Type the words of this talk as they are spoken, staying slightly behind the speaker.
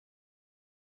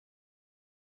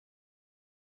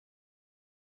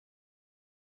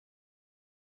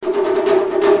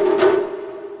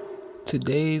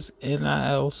Today's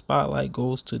NIL spotlight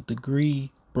goes to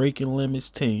Degree Breaking Limits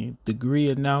team. Degree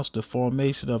announced the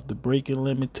formation of the Breaking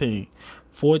Limit team.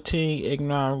 14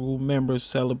 inaugural members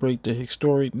celebrate the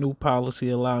historic new policy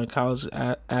allowing college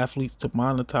athletes to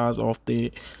monetize off their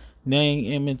name,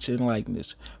 image, and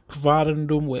likeness, providing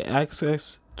them with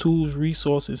access, tools,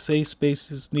 resources, and safe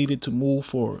spaces needed to move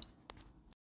forward.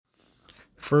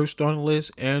 First on the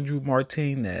list, Andrew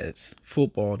Martinez,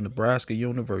 football, Nebraska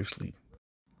University.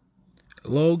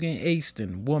 Logan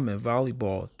Aston, women,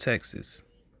 volleyball, Texas.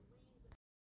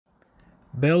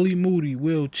 Belly Moody,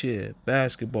 wheelchair,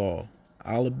 basketball,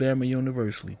 Alabama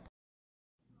University.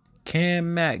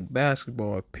 Cam Mack,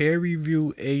 basketball, Perry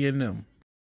View A&M.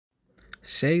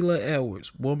 Shayla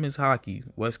Edwards, women's hockey,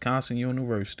 Wisconsin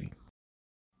University.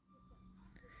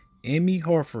 Emmy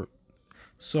Harford,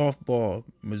 softball,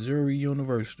 Missouri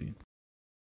University.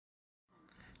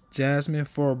 Jasmine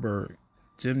Forberg,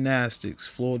 gymnastics,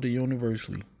 Florida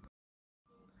University.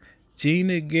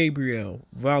 Gina Gabriel,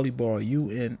 volleyball,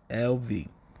 UNLV.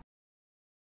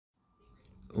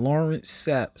 Lawrence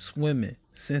Sapp, swimming,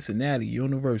 Cincinnati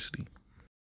University.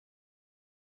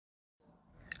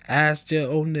 Asja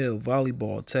O'Neal,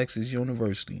 volleyball, Texas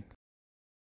University.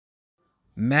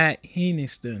 Matt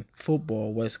Henningston,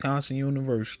 football, Wisconsin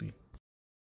University.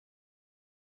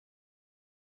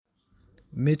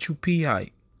 Mitchell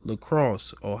Peahite,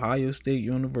 lacrosse, Ohio State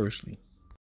University.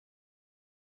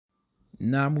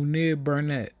 Namunir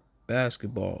Burnett,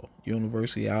 basketball,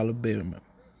 University of Alabama.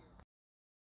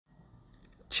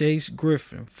 Chase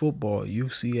Griffin, football,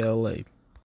 UCLA.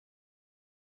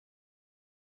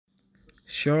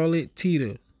 Charlotte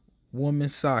Teeter,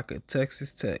 women's soccer,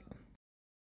 Texas Tech.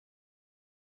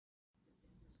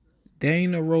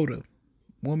 Dana Rhoda,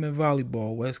 women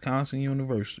volleyball, Wisconsin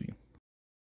University.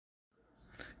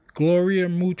 Gloria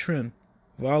Mutrin,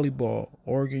 volleyball,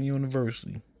 Oregon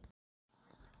University.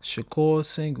 Shakur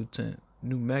Singleton,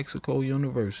 New Mexico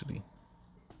University.